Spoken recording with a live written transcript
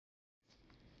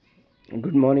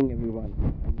Good morning, everyone.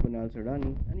 I'm Kunal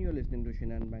Sadani, and you're listening to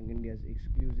Shinhan Bank India's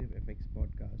exclusive FX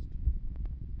podcast.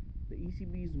 The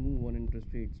ECB's move on interest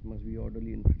rates must be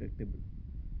orderly and predictable.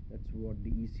 That's what the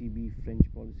ECB French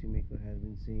policymaker has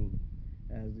been saying,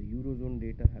 as the Eurozone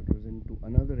data had risen to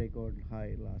another record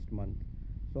high last month,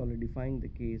 solidifying the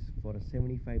case for a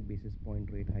 75 basis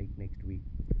point rate hike next week.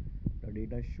 The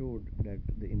data showed that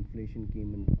the inflation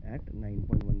came in at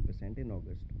 9.1% in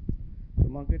August. So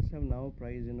markets have now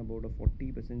priced in about a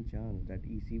 40% chance that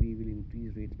ECB will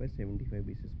increase rates by 75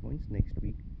 basis points next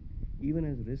week, even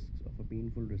as risks of a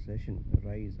painful recession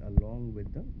rise along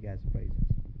with the gas prices.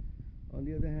 On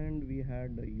the other hand, we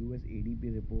had the US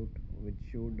ADP report, which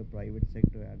showed the private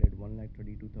sector added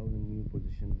 132,000 new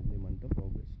positions in the month of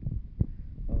August.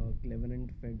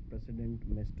 Cleveland Fed President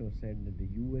Mestor said that the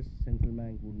US central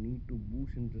bank would need to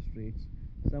boost interest rates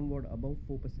somewhat above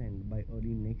 4% by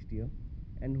early next year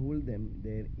and hold them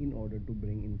there in order to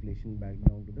bring inflation back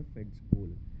down to the Fed's goal,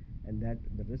 and that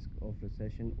the risk of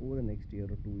recession over the next year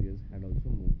or 2 years had also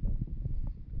moved up.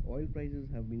 Oil prices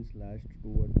have been slashed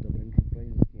towards the Brent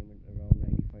prices came at around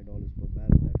 $95 per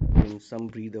barrel. That has been some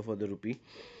breather for the rupee,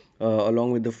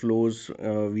 along with the flows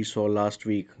we saw last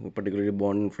week, particularly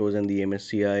bond flows and the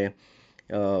MSCI,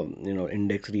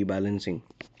 index rebalancing.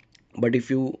 But if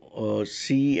you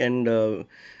see and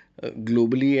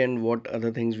globally, and what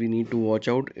other things we need to watch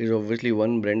out is obviously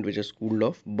one Brent which has cooled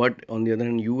off, but on the other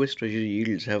hand, US Treasury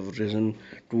yields have risen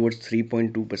towards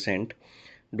 3.2%.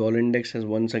 Dollar index has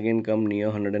once again come near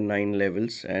 109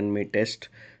 levels and may test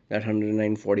that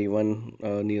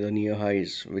 109.41 near the near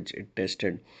highs which it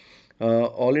tested.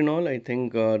 All in all, I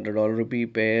think the dollar rupee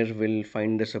pair will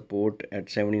find the support at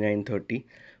 79.30,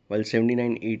 while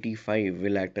 79.85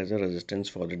 will act as a resistance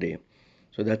for the day.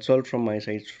 So that's all from my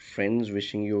side, friends.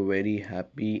 Wishing you a very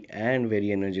happy and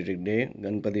very energetic day.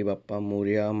 Ganpati Bappa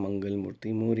Moria, Mangal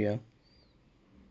Murthy Moria.